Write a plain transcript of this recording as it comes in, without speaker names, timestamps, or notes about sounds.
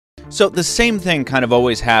So the same thing kind of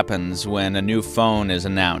always happens when a new phone is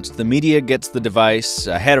announced. The media gets the device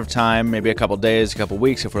ahead of time, maybe a couple days, a couple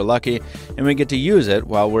weeks if we're lucky, and we get to use it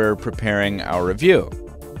while we're preparing our review.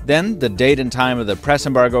 Then the date and time of the press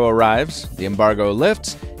embargo arrives, the embargo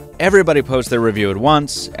lifts, everybody posts their review at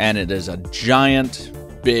once, and it is a giant,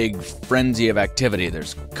 big frenzy of activity.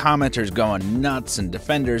 There's commenters going nuts and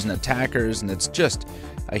defenders and attackers, and it's just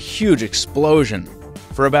a huge explosion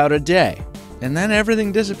for about a day. And then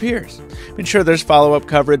everything disappears. I mean, sure, there's follow-up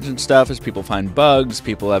coverage and stuff as people find bugs,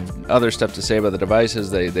 people have other stuff to say about the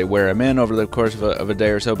devices, they wear them in over the course of a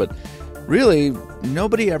day or so, but really,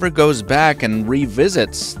 nobody ever goes back and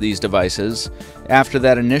revisits these devices after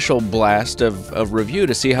that initial blast of review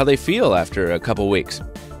to see how they feel after a couple weeks.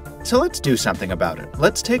 So let's do something about it.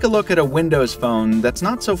 Let's take a look at a Windows phone that's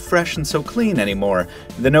not so fresh and so clean anymore,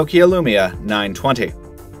 the Nokia Lumia 920.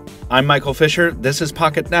 I'm Michael Fisher, this is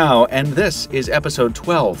Pocket Now, and this is episode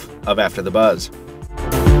 12 of After the Buzz.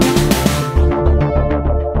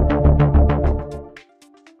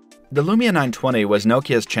 The Lumia 920 was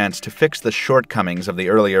Nokia's chance to fix the shortcomings of the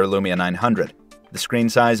earlier Lumia 900. The screen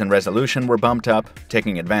size and resolution were bumped up,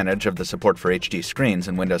 taking advantage of the support for HD screens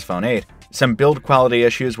in Windows Phone 8. Some build quality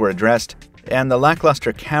issues were addressed, and the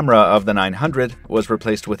lackluster camera of the 900 was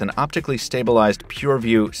replaced with an optically stabilized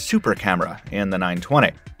PureView super camera in the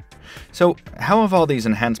 920. So, how have all these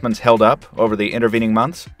enhancements held up over the intervening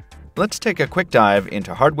months? Let's take a quick dive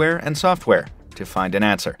into hardware and software to find an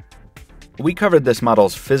answer. We covered this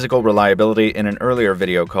model's physical reliability in an earlier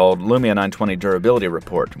video called Lumia 920 Durability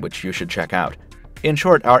Report, which you should check out. In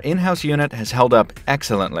short, our in-house unit has held up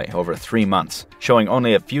excellently over 3 months, showing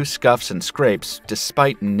only a few scuffs and scrapes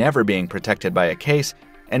despite never being protected by a case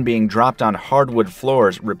and being dropped on hardwood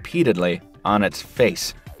floors repeatedly on its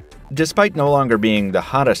face. Despite no longer being the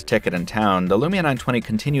hottest ticket in town, the Lumia 920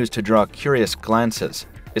 continues to draw curious glances,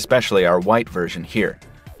 especially our white version here.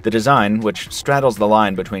 The design, which straddles the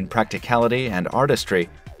line between practicality and artistry,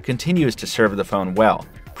 continues to serve the phone well,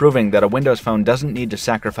 proving that a Windows phone doesn't need to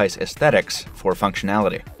sacrifice aesthetics for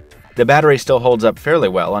functionality. The battery still holds up fairly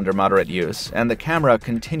well under moderate use, and the camera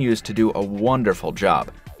continues to do a wonderful job.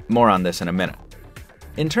 More on this in a minute.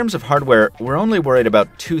 In terms of hardware, we're only worried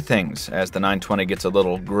about two things as the 920 gets a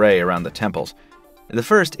little gray around the temples. The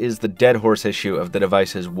first is the dead horse issue of the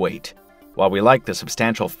device's weight. While we like the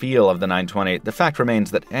substantial feel of the 920, the fact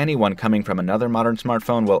remains that anyone coming from another modern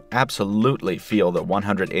smartphone will absolutely feel the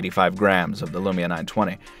 185 grams of the Lumia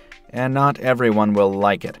 920, and not everyone will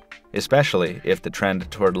like it, especially if the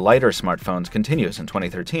trend toward lighter smartphones continues in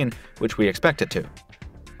 2013, which we expect it to.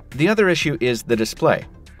 The other issue is the display,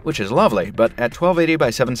 which is lovely, but at 1280 by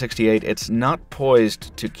 768, it's not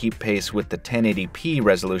poised to keep pace with the 1080p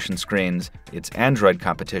resolution screens its Android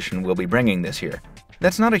competition will be bringing this year.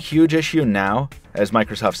 That's not a huge issue now, as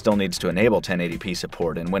Microsoft still needs to enable 1080p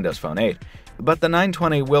support in Windows Phone 8, but the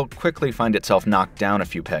 920 will quickly find itself knocked down a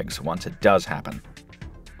few pegs once it does happen.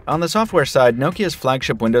 On the software side, Nokia's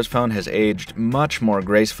flagship Windows Phone has aged much more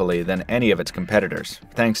gracefully than any of its competitors,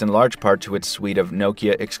 thanks in large part to its suite of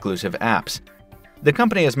Nokia-exclusive apps. The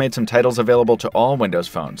company has made some titles available to all Windows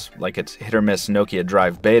phones, like its hit-or-miss Nokia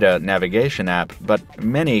Drive Beta navigation app, but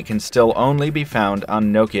many can still only be found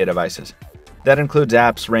on Nokia devices. That includes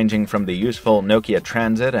apps ranging from the useful Nokia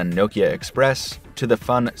Transit and Nokia Express to the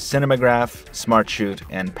fun Cinemagraph, Smart Shoot,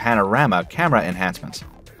 and Panorama camera enhancements.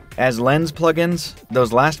 As lens plugins,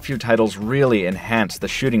 those last few titles really enhance the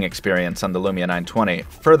shooting experience on the Lumia 920,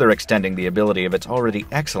 further extending the ability of its already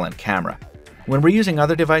excellent camera. When we're using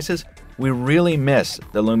other devices, we really miss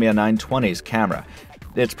the Lumia 920's camera.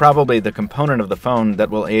 It's probably the component of the phone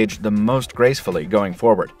that will age the most gracefully going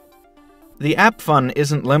forward. The app fun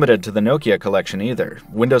isn't limited to the Nokia collection either.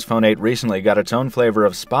 Windows Phone 8 recently got its own flavor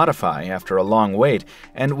of Spotify after a long wait,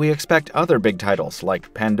 and we expect other big titles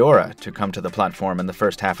like Pandora to come to the platform in the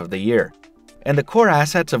first half of the year. And the core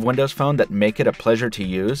assets of Windows Phone that make it a pleasure to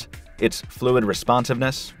use, its fluid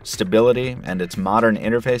responsiveness, stability, and its modern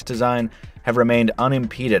interface design, have remained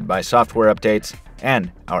unimpeded by software updates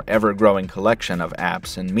and our ever-growing collection of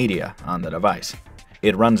apps and media on the device.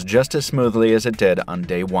 It runs just as smoothly as it did on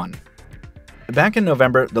day one. Back in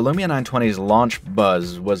November, the Lumia 920's launch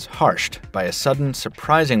buzz was harshed by a sudden,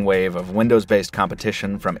 surprising wave of Windows-based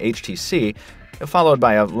competition from HTC, followed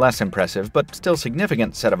by a less impressive but still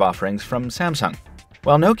significant set of offerings from Samsung.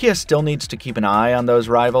 While Nokia still needs to keep an eye on those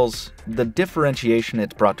rivals, the differentiation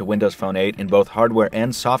it's brought to Windows Phone 8 in both hardware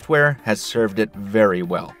and software has served it very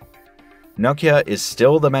well. Nokia is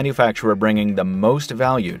still the manufacturer bringing the most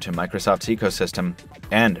value to Microsoft's ecosystem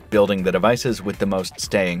and building the devices with the most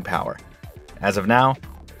staying power. As of now,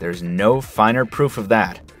 there's no finer proof of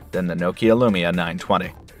that than the Nokia Lumia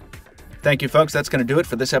 920. Thank you, folks. That's going to do it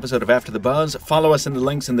for this episode of After the Buzz. Follow us in the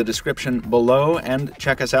links in the description below, and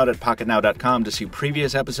check us out at pocketnow.com to see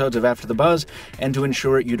previous episodes of After the Buzz and to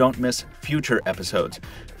ensure you don't miss future episodes.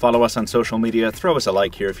 Follow us on social media, throw us a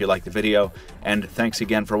like here if you like the video, and thanks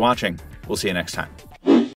again for watching. We'll see you next time.